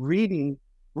 Like reading,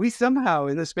 we somehow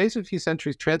in the space of a few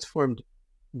centuries transformed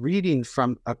reading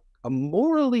from a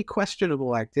morally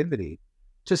questionable activity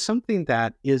to something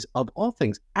that is, of all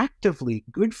things, actively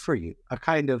good for you. A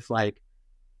kind of like,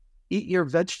 eat your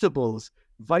vegetables,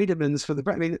 vitamins for the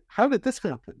brain. I mean, how did this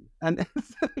happen? And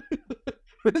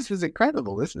this was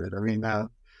incredible, isn't it? I mean,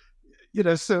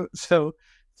 so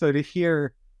to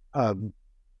hear the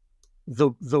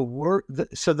word,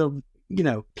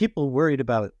 people worried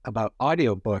about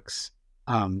audiobooks.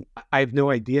 I have no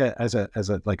idea as a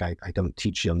like, I don't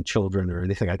teach young children or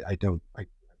anything. I don't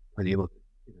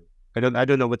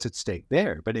know what's at stake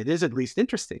there, but it is at least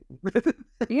interesting.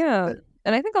 Yeah.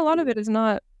 And I think a lot of it is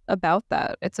not about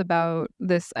that. It's about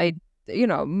this, I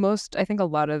think a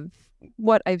lot of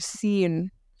what I've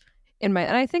seen and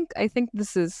I think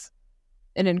this is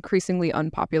an increasingly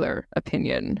unpopular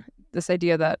opinion, this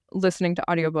idea that listening to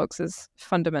audiobooks is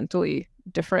fundamentally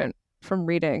different from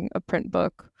reading a print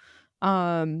book.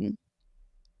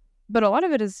 But a lot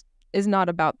of it is not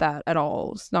about that at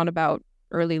all. It's not about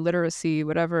early literacy,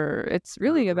 whatever. It's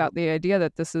really about the idea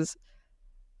that this is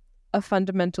a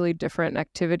fundamentally different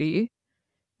activity,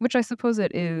 which I suppose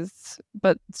it is,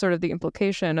 but sort of the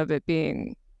implication of it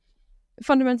being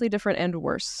fundamentally different and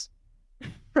worse,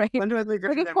 right? Fundamentally Like,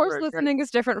 different of than course, work, right? listening is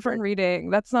different from Right. reading.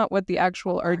 That's not what the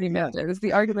actual Yes. argument is.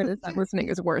 The argument is that listening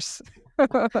is worse.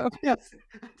 Yes.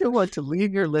 I don't want to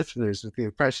leave your listeners with the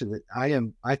impression that you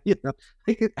know, I could,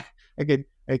 I could,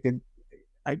 I could,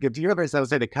 I could view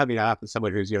myself as coming off as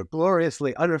someone who's,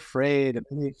 gloriously unafraid of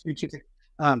any future.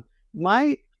 Um,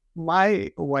 my,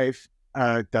 my wife,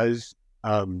 does,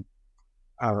 um,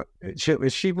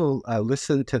 she will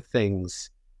listen to things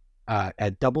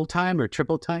at double time or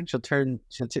triple time.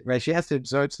 Right. She has to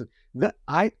absorb some.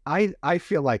 I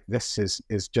feel like this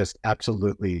is just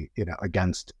absolutely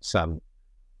against some.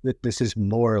 That this is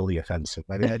morally offensive.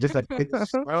 I mean, I just like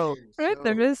it's Right?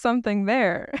 There is something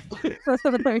there. You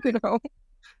know.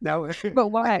 Now, But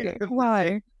why?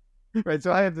 Why? right.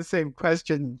 So I have the same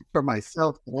question for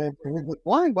myself.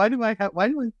 Why? Why do I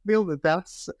feel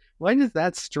that why does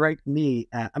that strike me?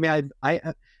 I mean,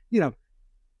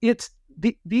 it's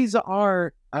these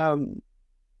are.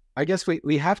 I guess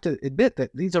we have to admit that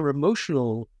these are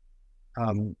emotional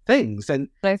things, and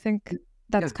I think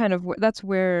that's kind of that's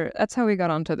how we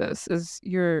got onto this. Is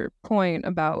your point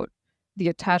about the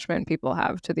attachment people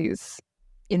have to these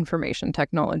information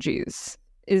technologies?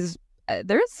 Is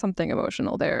there is something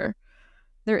emotional there?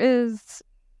 There is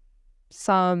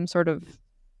some sort of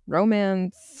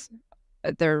romance.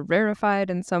 They're rarefied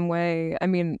in some way. I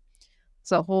mean,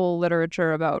 it's a whole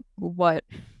literature about what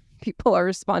people are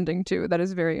responding to that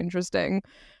is very interesting.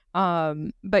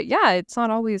 But yeah, it's not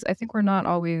always, I think we're not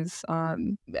always,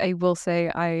 I will say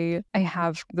I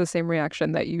have the same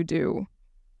reaction that you do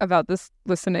about this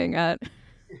listening at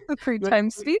the 3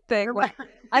 times speed thing. Like,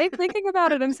 I'm thinking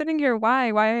about it. I'm sitting here.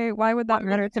 Why would that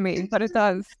matter to me? But it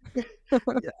does. Yeah.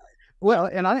 Well,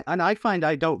 and I find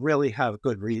I don't really have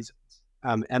good reasons.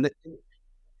 And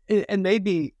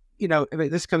maybe, I mean,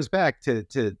 this comes back to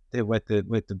what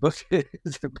the book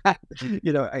is about. I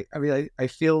mean, I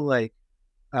feel like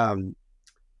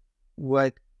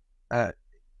what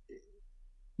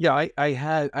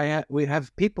we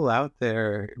have people out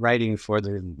there writing for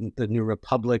the New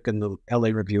Republic and the LA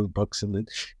Review books and the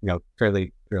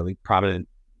fairly prominent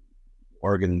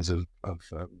organs of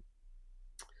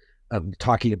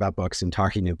talking about books and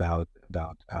talking about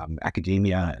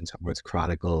academia and so forth,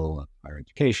 Chronicle, higher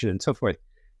education, and so forth.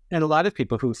 And a lot of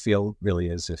people who feel really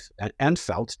as if, and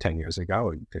felt 10 years ago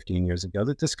and 15 years ago,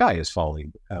 that the sky is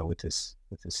falling with this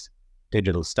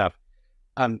digital stuff.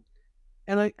 And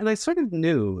I sort of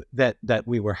knew that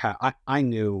we were. I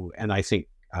knew, and I think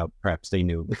perhaps they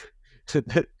knew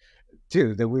that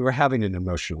too, that we were having an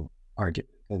emotional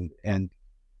argument,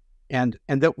 and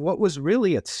that what was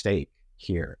really at stake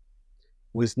here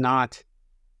was not.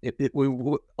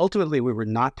 Ultimately, we were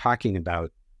not talking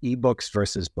about ebooks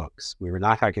versus books. We were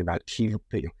not talking about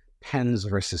pens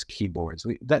versus keyboards.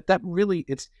 That really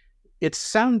it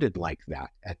sounded like that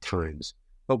at times,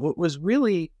 but what was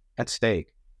really at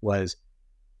stake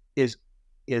is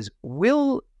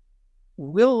will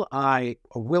I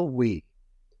or will we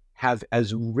have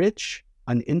as rich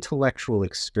an intellectual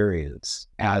experience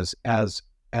as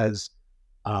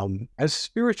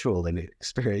spiritual an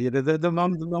experience, the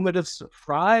moment of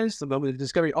surprise, the moment of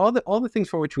discovery, all the things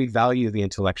for which we value the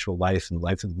intellectual life and the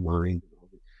life of the mind.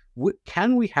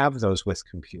 Can we have those with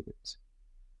computers?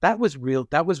 That was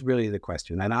really the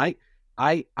question. And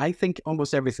I think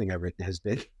almost everything I've written has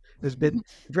been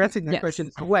addressing that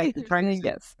question away, trying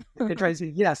to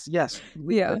say yes.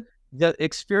 Yeah. The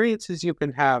experiences you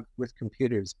can have with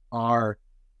computers are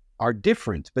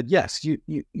different, but yes, you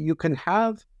can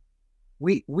have.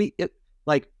 I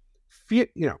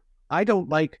don't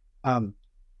like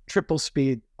triple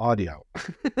speed audio,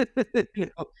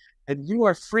 and you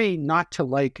are free not to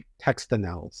like text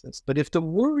analysis. But if the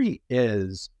worry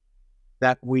is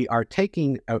that we are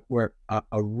taking a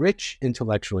rich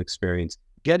intellectual experience,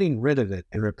 getting rid of it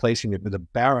and replacing it with a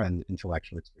barren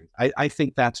intellectual experience, I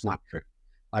think that's not true.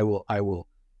 I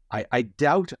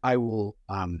doubt I will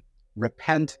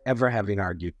repent ever having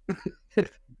argued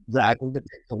that.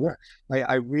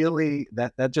 I really,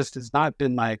 that just has not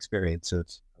been my experience of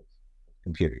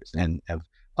computers and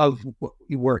of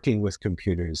working with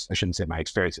computers. I shouldn't say my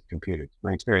experience of computers,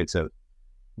 my experience of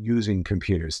using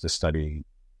computers to study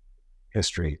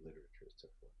history, literature, and so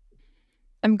forth.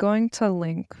 I'm going to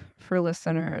link for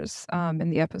listeners in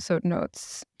the episode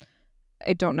notes.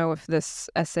 I don't know if this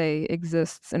essay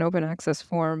exists in open access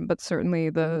form, but certainly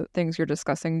the things you're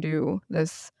discussing do.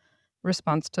 This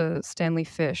response to Stanley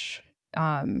Fish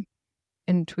in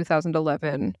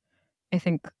 2011. I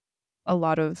think a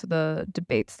lot of the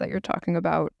debates that you're talking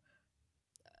about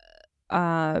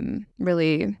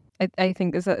really, I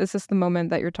think is this the moment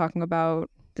that you're talking about,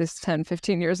 this 10,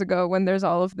 15 years ago, when there's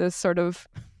all of this sort of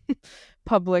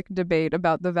public debate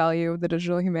about the value of the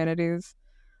digital humanities.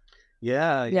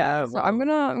 Yeah. So I'm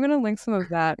gonna link some of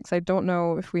that because I don't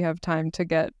know if we have time to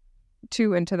get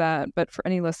too into that, but for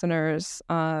any listeners,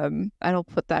 I'll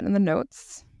put that in the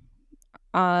notes.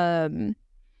 I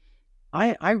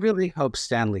really hope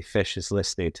Stanley Fish is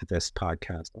listening to this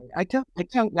podcast. I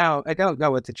don't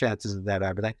know what the chances of that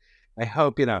are, but I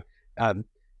hope,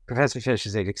 Professor Fish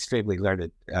is an extremely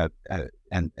learned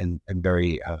and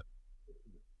very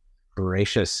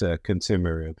voracious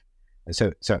consumer of.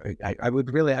 So I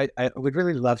would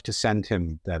really love to send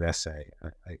him that essay.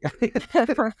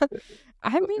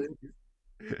 I mean,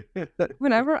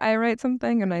 whenever I write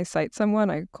something and I cite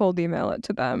someone, I cold email it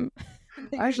to them.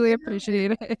 I usually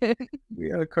appreciate it.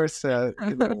 Yeah, of course.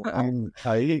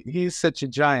 He's such a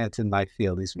giant in my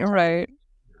field. He's right.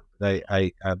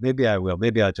 Maybe I will.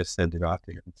 Maybe I'll just send it off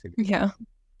to him. Yeah.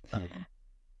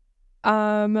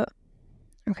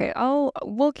 Okay.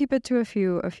 We'll keep it to a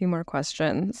few more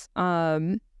questions.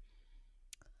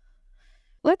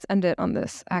 Let's end it on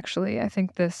this. Actually, I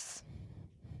think this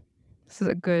is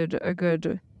a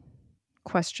good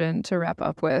question to wrap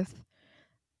up with.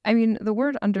 I mean, the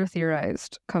word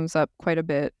under-theorized comes up quite a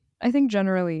bit, I think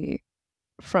generally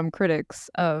from critics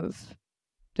of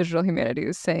digital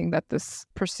humanities, saying that this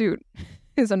pursuit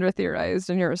is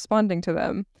under-theorized and you're responding to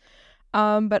them.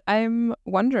 But I'm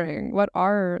wondering, what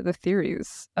are the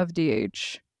theories of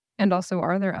DH? And also,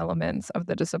 are there elements of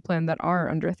the discipline that are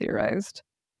under-theorized?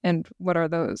 And what are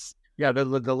those? Yeah,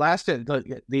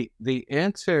 the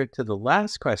answer to the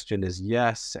last question is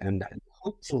yes, and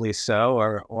hopefully so,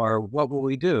 or what will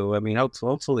we do? I mean,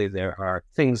 hopefully there are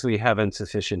things we haven't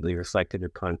sufficiently reflected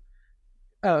upon.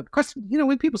 Of course,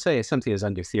 when people say something is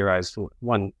under-theorized,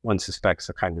 one suspects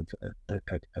a kind of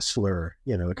a slur,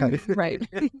 kind of right.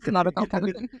 It's not a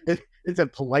compliment. It's a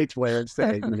polite way of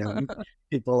saying,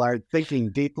 people aren't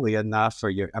thinking deeply enough,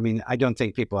 I don't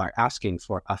think people are asking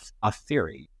for a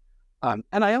theory. And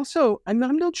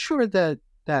I'm not sure that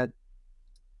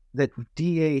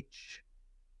DH,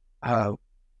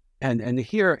 and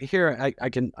here I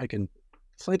can,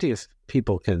 plenty of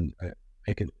people can,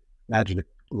 I can imagine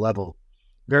level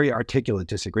very articulate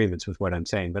disagreements with what I'm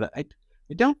saying, but I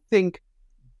don't think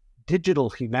digital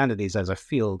humanities as a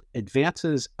field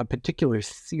advances a particular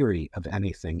theory of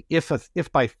anything. If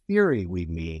by theory we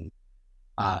mean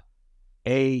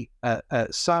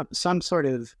some sort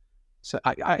of, so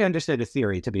I understand a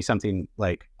theory to be something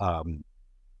like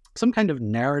some kind of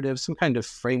narrative, some kind of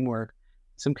framework,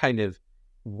 some kind of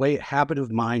habit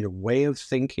of mind or way of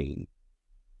thinking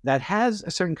that has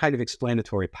a certain kind of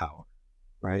explanatory power,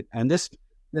 right? And this,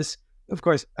 of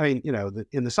course,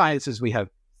 in the sciences we have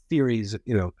theories,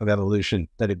 of evolution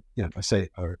that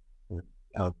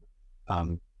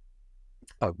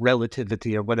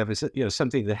relativity or whatever,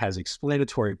 something that has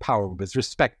explanatory power with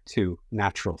respect to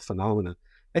natural phenomena.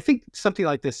 I think something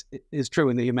like this is true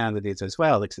in the humanities as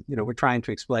well. We're trying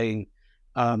to explain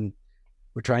the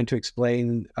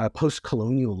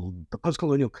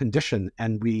post-colonial condition,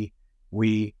 and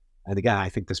and again, I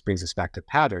think this brings us back to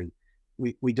pattern.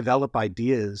 We develop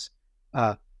ideas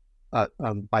by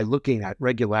looking at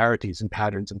regularities and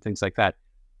patterns and things like that.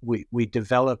 We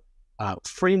develop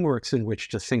frameworks in which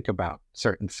to think about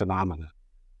certain phenomena.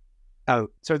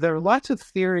 So there are lots of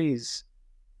theories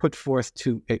put forth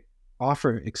to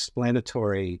offer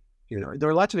explanatory, there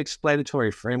are lots of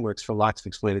explanatory frameworks for lots of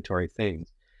explanatory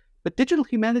things. But digital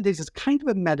humanities is kind of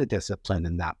a meta-discipline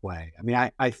in that way. I mean,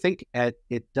 I think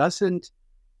it doesn't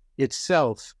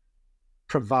itself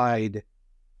provide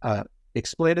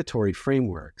explanatory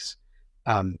frameworks.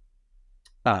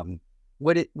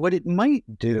 What it might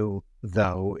do,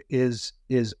 though, is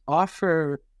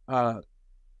offer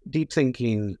deep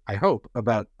thinking, I hope,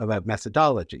 about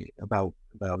methodology, about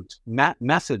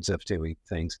methods of doing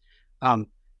things.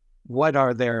 What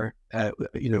are their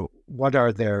what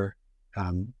are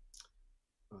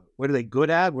they good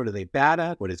at? What are they bad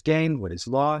at? What is gained? What is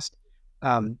lost?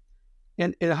 And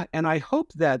I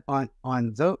hope that on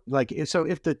those, so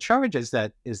if the charge is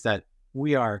that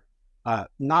we are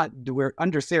we're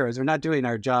under-theorized, we're not doing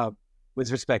our job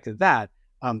with respect to that,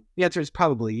 the answer is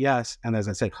probably yes. And as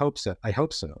I said, I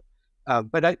hope so.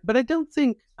 But I don't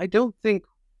think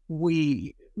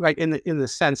we, right, in the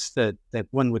sense that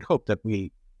one would hope that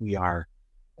we are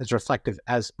as reflective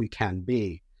as we can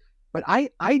be. But I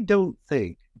don't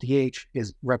think DH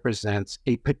represents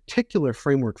a particular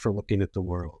framework for looking at the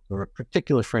world, or a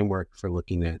particular framework for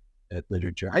looking at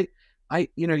literature.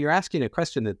 You're asking a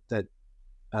question that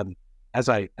as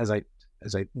I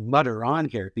as I mutter on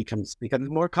here, it becomes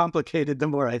more complicated the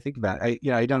more I think about it.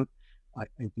 I'm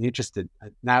interested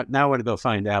now. I want to go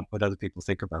find out what other people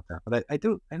think about that. But I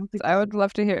don't think I would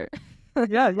love to hear.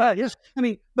 yeah. I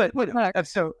mean, but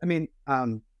so I mean,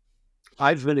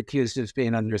 I've been accused of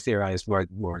being under-theorized more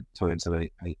times than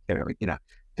I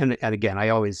and again, I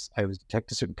always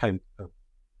detect a certain kind of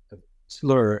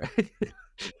slur.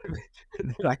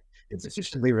 It's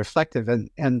sufficiently reflective, and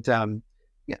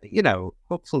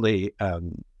hopefully,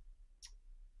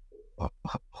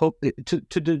 hope to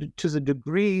the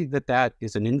degree that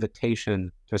is an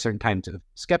invitation to a certain kind of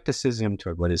skepticism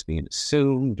toward what is being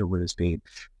assumed or what is being.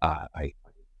 I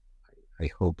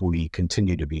hope we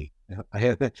continue to be.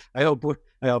 I hope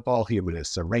all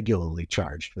humanists are regularly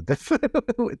charged with this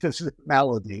with this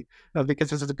malady, because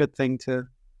this is a good thing to.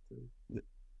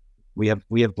 We have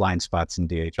blind spots in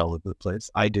DH all over the place.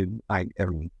 I do.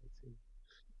 Everyone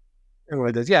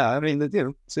does. Yeah, I mean,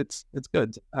 it's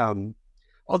good.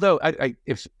 Although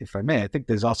if I may, I think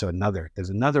there's also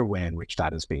another way in which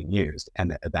that is being used,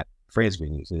 and that phrase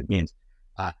being used. It means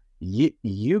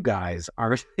you guys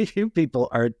are you people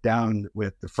are down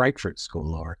with the Frankfurt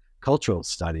School or cultural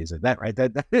studies, and that right.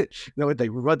 That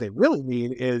what they really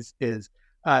mean is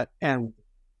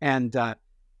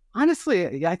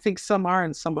honestly, I think some are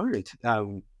and some aren't.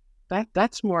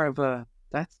 That's more of a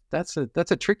that's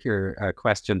a trickier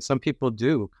question. Some people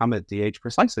do come at DH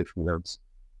precisely from those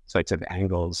sorts of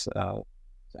angles,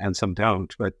 and some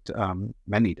don't, but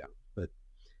many don't.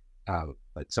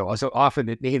 But so often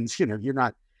it means you're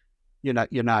not using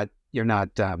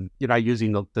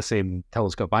the same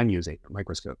telescope I'm using, or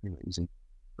microscope. You're using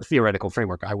a theoretical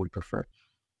framework I would prefer. I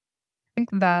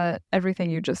think that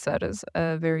everything you just said is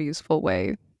a very useful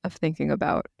way of thinking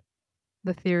about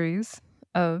the theories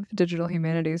of digital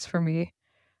humanities for me.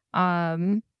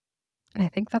 And I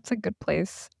think that's a good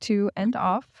place to end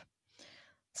off.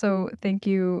 So thank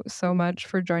you so much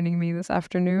for joining me this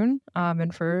afternoon,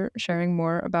 and for sharing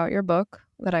more about your book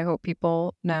that I hope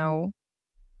people now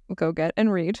go get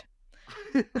and read.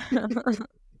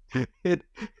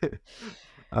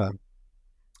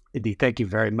 Indeed, thank you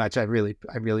very much. I really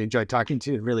enjoyed talking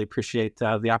to you. I really appreciate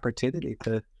the opportunity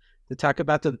to talk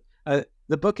about the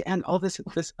book and all this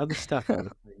other stuff.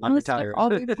 All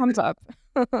these comes up.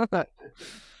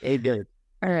 Hey, good.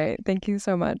 All right. Thank you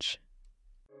so much.